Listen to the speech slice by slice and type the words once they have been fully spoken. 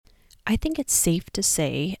I think it's safe to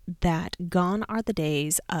say that gone are the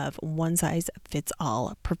days of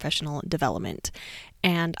one-size-fits-all professional development.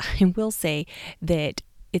 And I will say that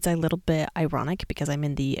it's a little bit ironic because I'm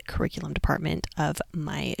in the curriculum department of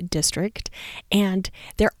my district, and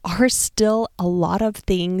there are still a lot of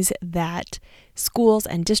things that schools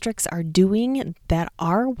and districts are doing that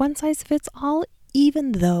are one-size-fits-all,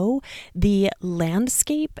 even though the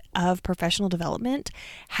landscape of professional development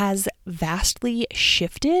has vastly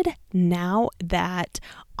shifted now that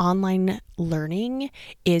online learning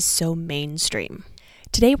is so mainstream.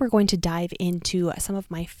 Today, we're going to dive into some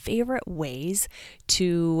of my favorite ways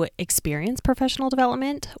to experience professional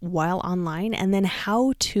development while online, and then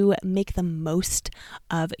how to make the most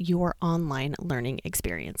of your online learning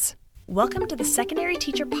experience. Welcome to the Secondary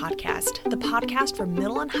Teacher Podcast, the podcast for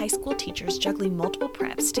middle and high school teachers juggling multiple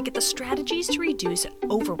preps to get the strategies to reduce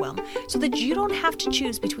overwhelm so that you don't have to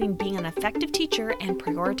choose between being an effective teacher and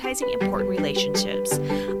prioritizing important relationships.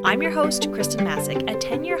 I'm your host, Kristen Masick, a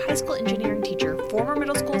 10-year high school engineering teacher, former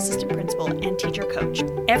middle school assistant principal, and teacher coach.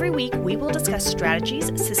 Every week, we will discuss strategies,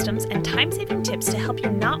 systems, and time-saving tips to help you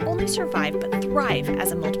not only survive but thrive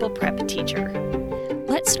as a multiple prep teacher.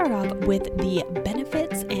 Let's start off with the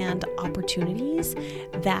benefits and opportunities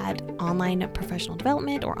that online professional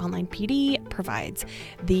development or online PD provides.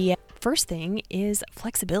 The first thing is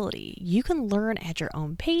flexibility. You can learn at your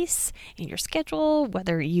own pace, in your schedule,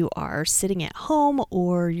 whether you are sitting at home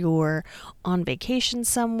or you're on vacation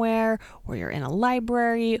somewhere, or you're in a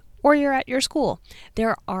library, or you're at your school.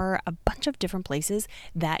 There are a bunch of different places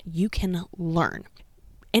that you can learn.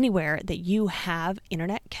 Anywhere that you have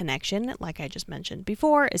internet connection, like I just mentioned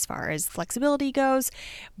before, as far as flexibility goes,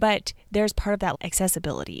 but there's part of that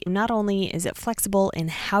accessibility. Not only is it flexible in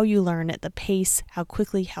how you learn at the pace, how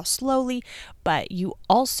quickly, how slowly, but you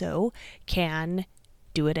also can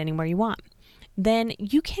do it anywhere you want. Then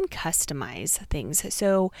you can customize things.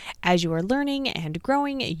 So as you are learning and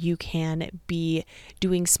growing, you can be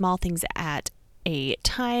doing small things at a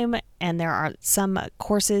time, and there are some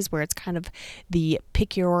courses where it's kind of the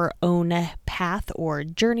pick your own path or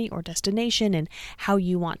journey or destination and how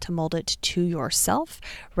you want to mold it to yourself,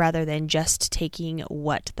 rather than just taking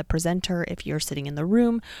what the presenter, if you're sitting in the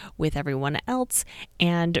room with everyone else,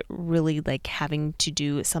 and really like having to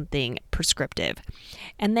do something prescriptive.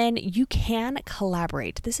 And then you can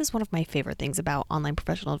collaborate. This is one of my favorite things about online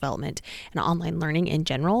professional development and online learning in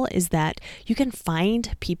general, is that you can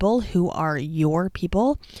find people who are your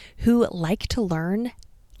people, who like to learn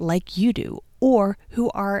like you do, or who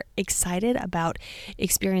are excited about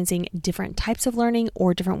experiencing different types of learning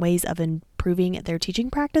or different ways of improving their teaching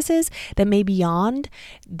practices that may be beyond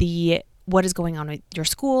what is going on with your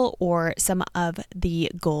school or some of the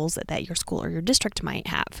goals that your school or your district might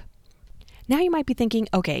have. Now you might be thinking,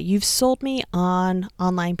 okay, you've sold me on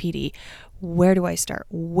online PD. Where do I start?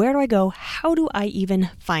 Where do I go? How do I even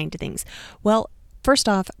find things? Well, first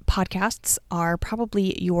off, podcasts are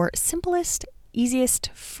probably your simplest,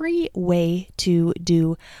 easiest, free way to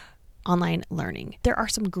do online learning. There are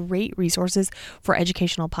some great resources for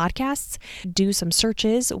educational podcasts. Do some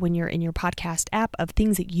searches when you're in your podcast app of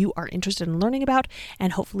things that you are interested in learning about,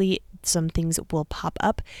 and hopefully some things will pop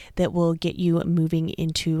up that will get you moving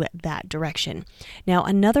into that direction. Now,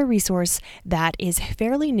 another resource that is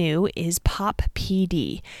fairly new is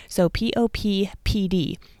POPPD. So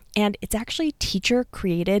POPPD. And it's actually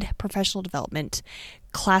teacher-created professional development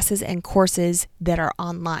classes and courses that are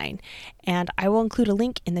online. And I will include a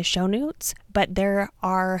link in the show notes, but there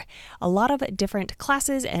are a lot of different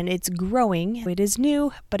classes and it's growing. It is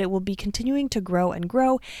new, but it will be continuing to grow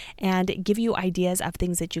and give you ideas of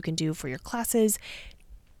things that you can do for your classes,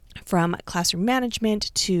 from classroom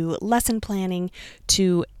management to lesson planning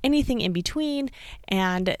to anything in between.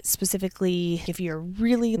 And specifically, if you're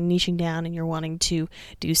really niching down and you're wanting to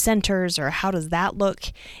do centers or how does that look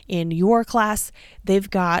in your class, they've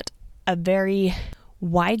got a very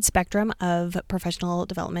wide spectrum of professional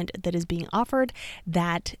development that is being offered,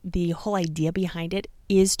 that the whole idea behind it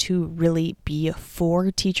is to really be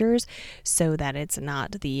for teachers so that it's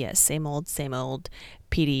not the same old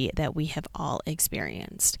PD that we have all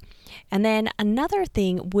experienced. And then another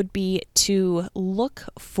thing would be to look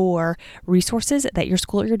for resources that your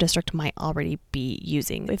school or your district might already be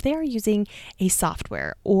using. If they are using a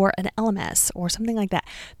software or an LMS or something like that,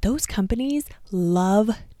 those companies love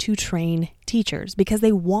to train teachers because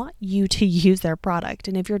they want you to use their product.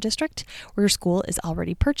 And if your district or your school is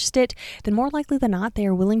already purchased it, then more likely than not, they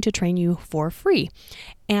are willing to train you for free.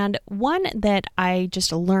 And one that I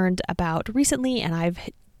just learned about recently, and I've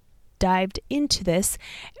dived into this,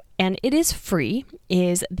 and it is free,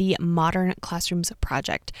 is the Modern Classrooms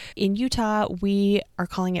Project. In Utah, we are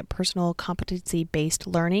calling it personal competency-based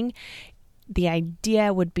learning. The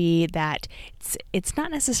idea would be that it's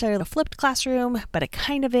not necessarily a flipped classroom, but it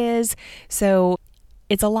kind of is. So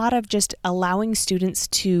it's a lot of just allowing students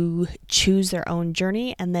to choose their own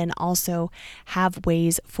journey, and then also have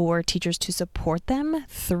ways for teachers to support them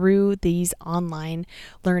through these online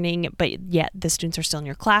learning, but yet the students are still in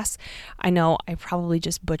your class. I know I probably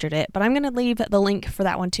just butchered it, but I'm going to leave the link for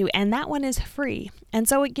that one too. And that one is free. And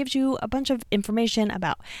so it gives you a bunch of information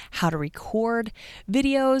about how to record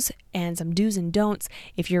videos and some do's and don'ts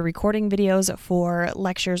if you're recording videos for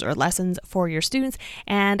lectures or lessons for your students.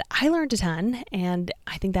 And I learned a ton, and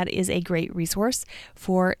I think that is a great resource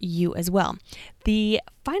for you as well. The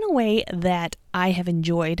final way that I have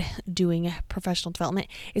enjoyed doing professional development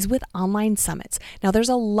is with online summits. Now, there's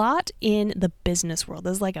a lot in the business world.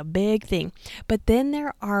 This is like a big thing, but then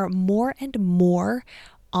there are more and more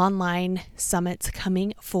online summits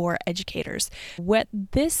coming for educators. What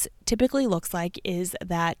this typically looks like is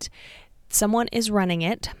that someone is running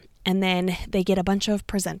it, and then they get a bunch of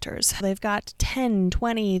presenters. They've got 10,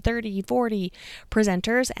 20, 30, 40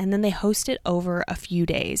 presenters, and then they host it over a few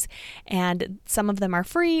days. And some of them are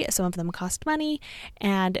free, some of them cost money.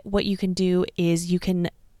 And what you can do is you can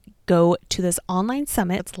go to this online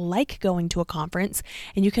summit. It's like going to a conference,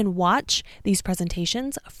 and you can watch these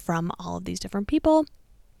presentations from all of these different people.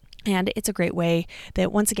 And it's a great way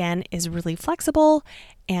that, once again, is really flexible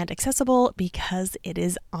and accessible because it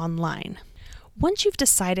is online. Once you've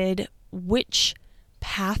decided which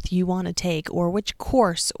path you want to take, or which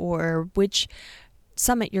course or which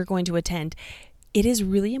summit you're going to attend, it is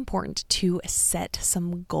really important to set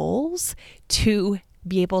some goals to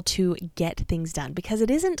be able to get things done, because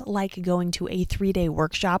it isn't like going to a 3-day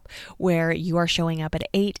workshop where you are showing up at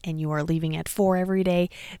 8 and you are leaving at 4 every day.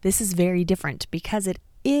 This is very different because it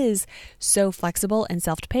is so flexible and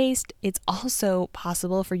self-paced. It's also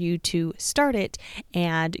possible for you to start it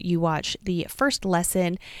and you watch the first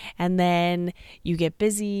lesson, and then you get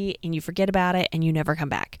busy and you forget about it and you never come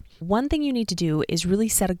back. One thing you need to do is really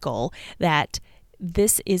set a goal that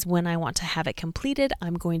this is when I want to have it completed.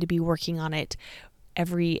 I'm going to be working on it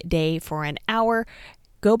every day for an hour.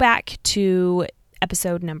 Go back to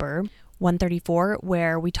episode number 134,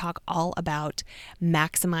 where we talk all about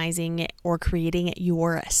maximizing or creating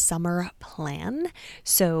your summer plan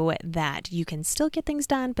so that you can still get things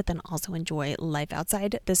done, but then also enjoy life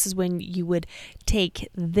outside. This is when you would take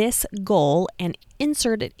this goal and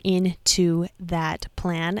insert it into that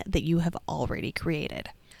plan that you have already created.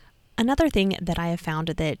 Another thing that I have found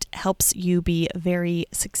that helps you be very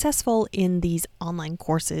successful in these online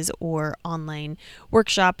courses or online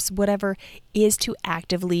workshops, whatever, is to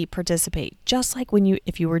actively participate. Just like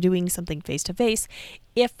if you were doing something face-to-face,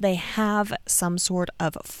 if they have some sort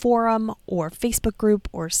of forum or Facebook group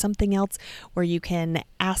or something else where you can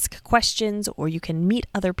ask questions or you can meet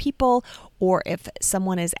other people, or if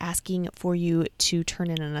someone is asking for you to turn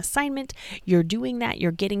in an assignment, you're doing that,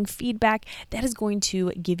 you're getting feedback, that is going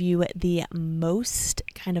to give you the most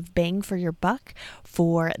kind of bang for your buck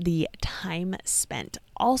for the time spent.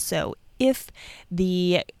 Also, if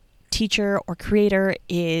the teacher or creator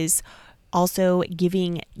is also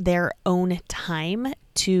giving their own time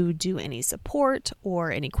to do any support or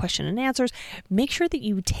any question and answers, make sure that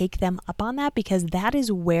you take them up on that, because that is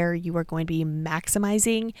where you are going to be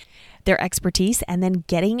maximizing their expertise and then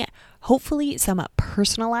getting hopefully some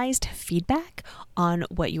personalized feedback on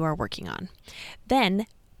what you are working on. Then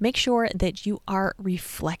make sure that you are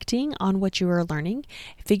reflecting on what you are learning,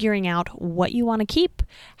 figuring out what you want to keep,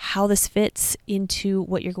 how this fits into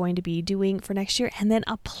what you're going to be doing for next year, and then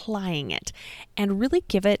applying it. And really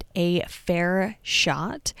give it a fair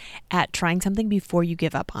shot at trying something before you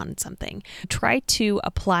give up on something. Try to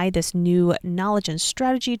apply this new knowledge and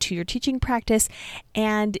strategy to your teaching practice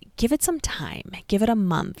and give it some time. Give it a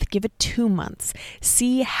month, give it 2 months.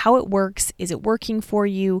 See how it works. Is it working for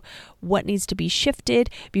you? What needs to be shifted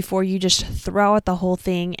before you just throw out the whole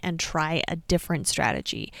thing and try a different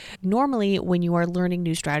strategy. Normally, when you are learning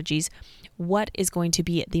new strategies, what is going to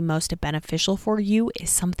be the most beneficial for you is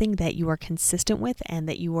something that you are consistent with and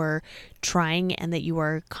that you are trying and that you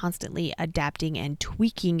are constantly adapting and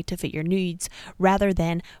tweaking to fit your needs, rather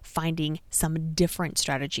than finding some different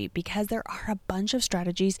strategy, because there are a bunch of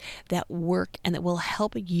strategies that work and that will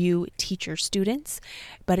help you teach your students,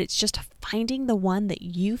 but it's just finding the one that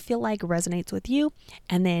you feel like resonates with you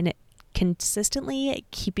and then consistently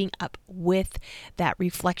keeping up with that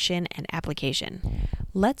reflection and application.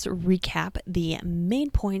 Let's recap the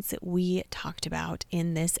main points that we talked about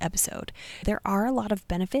in this episode. There are a lot of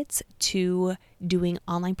benefits to doing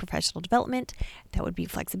online professional development. That would be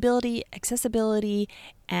flexibility, accessibility,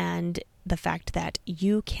 and the fact that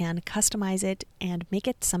you can customize it and make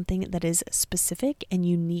it something that is specific and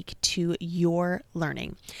unique to your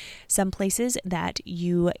learning. Some places that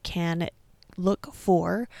you can look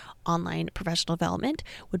for online professional development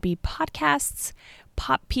would be podcasts,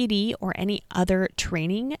 Pop PD, or any other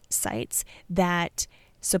training sites that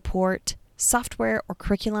support software or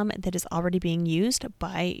curriculum that is already being used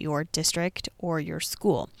by your district or your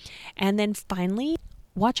school. And then finally,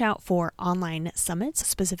 watch out for online summits,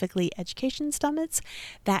 specifically education summits,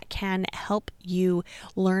 that can help you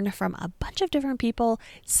learn from a bunch of different people,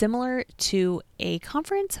 similar to a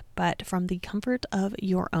conference, but from the comfort of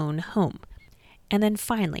your own home. And then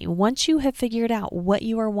finally, once you have figured out what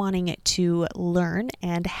you are wanting to learn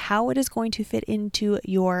and how it is going to fit into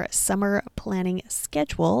your summer planning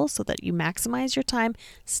schedule so that you maximize your time,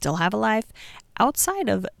 still have a life outside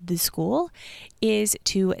of the school, is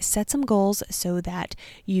to set some goals so that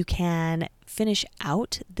you can finish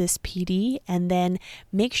out this PD and then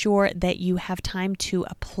make sure that you have time to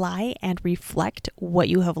apply and reflect what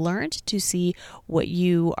you have learned to see what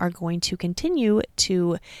you are going to continue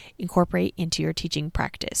to incorporate into your teaching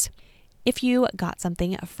practice. If you got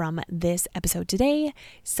something from this episode today,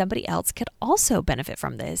 somebody else could also benefit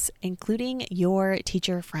from this, including your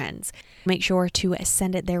teacher friends. Make sure to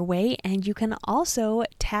send it their way, and you can also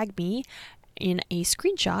tag me in a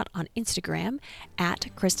screenshot on Instagram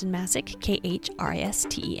at Kristen Massick, KristenMassic.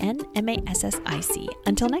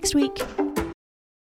 Until next week.